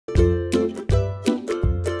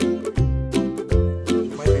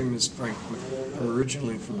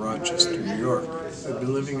originally from Rochester, New York. I've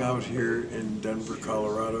been living out here in Denver,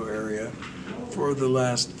 Colorado area for the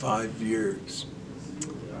last 5 years.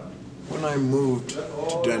 When I moved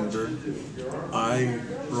to Denver, I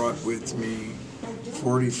brought with me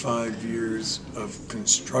 45 years of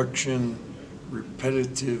construction,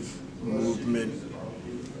 repetitive movement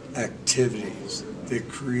activities that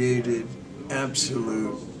created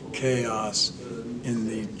absolute chaos in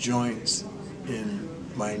the joints in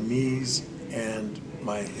my knees and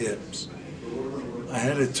my hips. I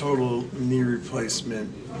had a total knee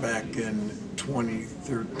replacement back in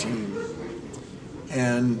 2013,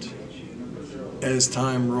 and as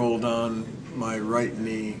time rolled on, my right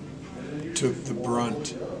knee took the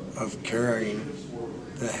brunt of carrying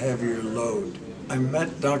the heavier load. I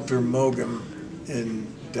met Dr. Mogum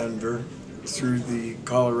in Denver through the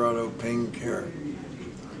Colorado Pain Care.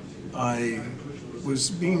 I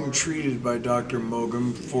was being treated by Dr.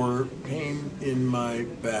 Mogum for pain in my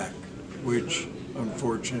back, which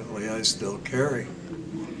unfortunately I still carry.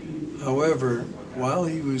 However, while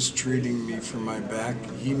he was treating me for my back,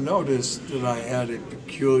 he noticed that I had a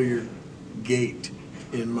peculiar gait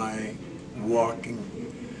in my walking.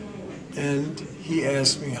 And he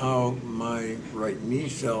asked me how my right knee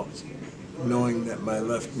felt, knowing that my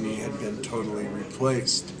left knee had been totally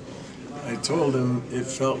replaced. I told him it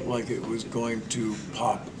felt like it was going to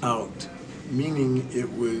pop out, meaning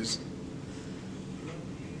it was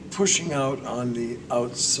pushing out on the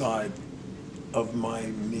outside of my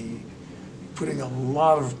knee, putting a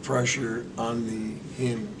lot of pressure on the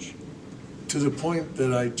hinge, to the point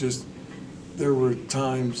that there were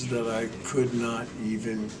times that I could not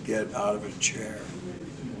even get out of a chair.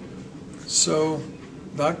 So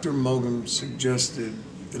Dr. Mogum suggested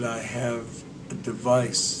that I have a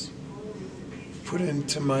device put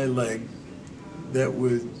into my leg that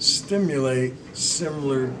would stimulate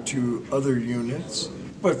similar to other units,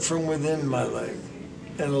 but from within my leg,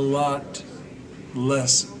 and a lot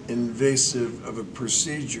less invasive of a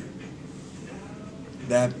procedure.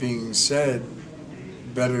 That being said,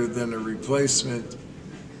 better than a replacement,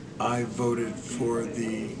 I voted for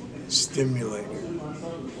the Stimulator.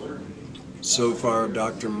 So far,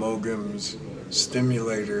 Dr. Mogum's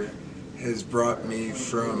Stimulator has brought me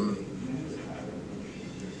from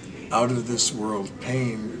out of this world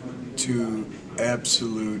pain to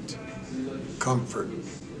absolute comfort.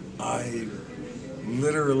 I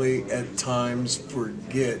literally at times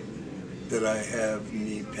forget that I have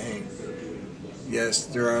knee pain. Yes,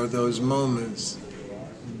 there are those moments,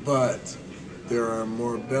 but there are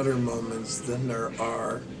more better moments than there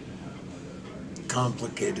are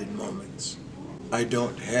complicated moments. I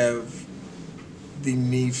don't have the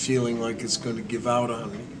knee feeling like it's going to give out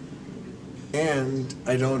on me. And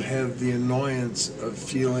I don't have the annoyance of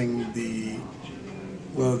feeling the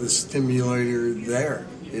stimulator there.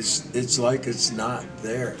 It's like it's not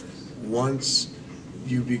there. Once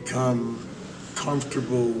you become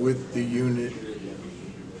comfortable with the unit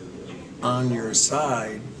on your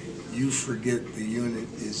side, you forget the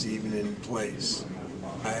unit is even in place.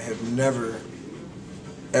 I have never,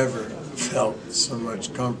 ever felt so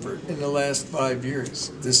much comfort in the last 5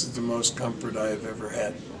 years. This is the most comfort I have ever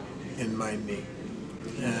had in my knee.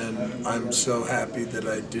 And I'm so happy that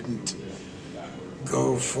I didn't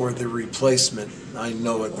go for the replacement. I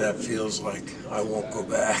know what that feels like. I won't go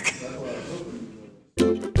back.